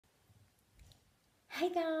Hey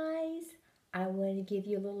guys, I want to give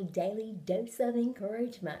you a little daily dose of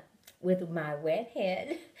encouragement with my wet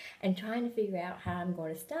head and trying to figure out how I'm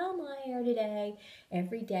going to style my hair today.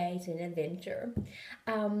 Every day is an adventure.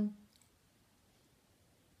 Um,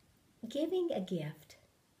 Giving a gift.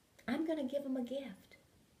 I'm going to give them a gift.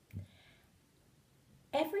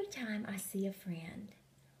 Every time I see a friend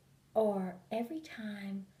or every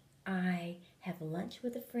time I have lunch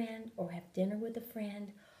with a friend or have dinner with a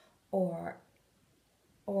friend or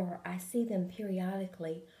I see them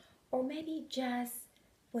periodically, or maybe just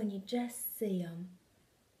when you just see them,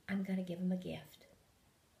 I'm going to give them a gift.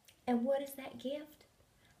 And what is that gift?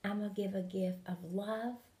 I'm going to give a gift of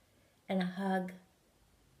love and a hug.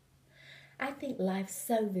 I think life's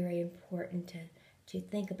so very important to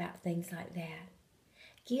think about things like that.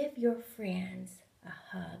 Give your friends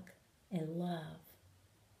a hug and love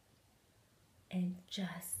and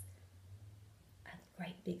just a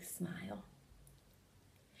great big smile.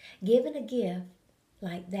 Giving a gift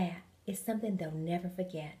like that is something they'll never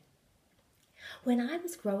forget. When I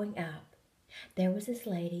was growing up, there was this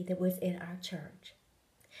lady that was in our church.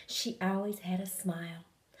 She always had a smile,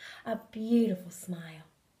 a beautiful smile.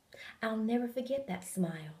 I'll never forget that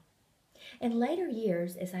smile. In later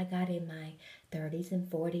years, as I got in my 30s and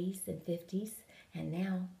 40s and 50s, and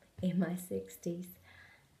now in my 60s,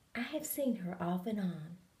 I have seen her off and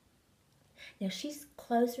on. Now, she's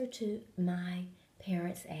closer to my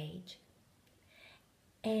parents' age,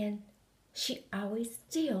 and she always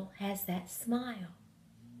still has that smile.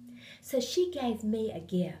 So she gave me a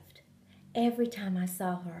gift every time I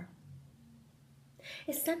saw her.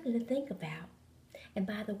 It's something to think about. And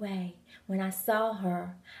by the way, when I saw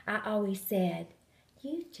her, I always said,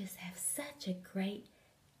 "You just have such a great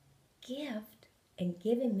gift in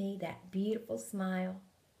giving me that beautiful smile."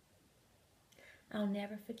 I'll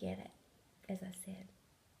never forget it, as I said.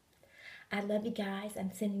 I love you guys.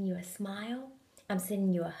 I'm sending you a smile. I'm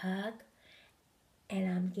sending you a hug. And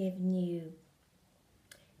I'm giving you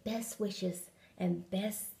best wishes and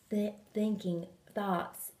best thinking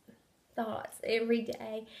thoughts every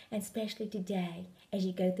day, and especially today as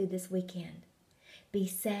you go through this weekend. Be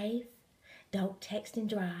safe. Don't text and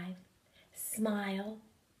drive. Smile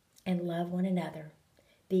and love one another.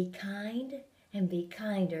 Be kind and be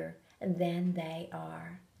kinder than they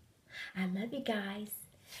are. I love you guys.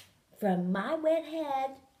 From my wet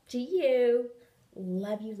head to you,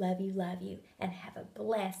 love you, love you, love you, and have a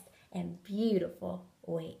blessed and beautiful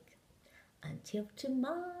week. Until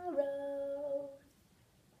tomorrow.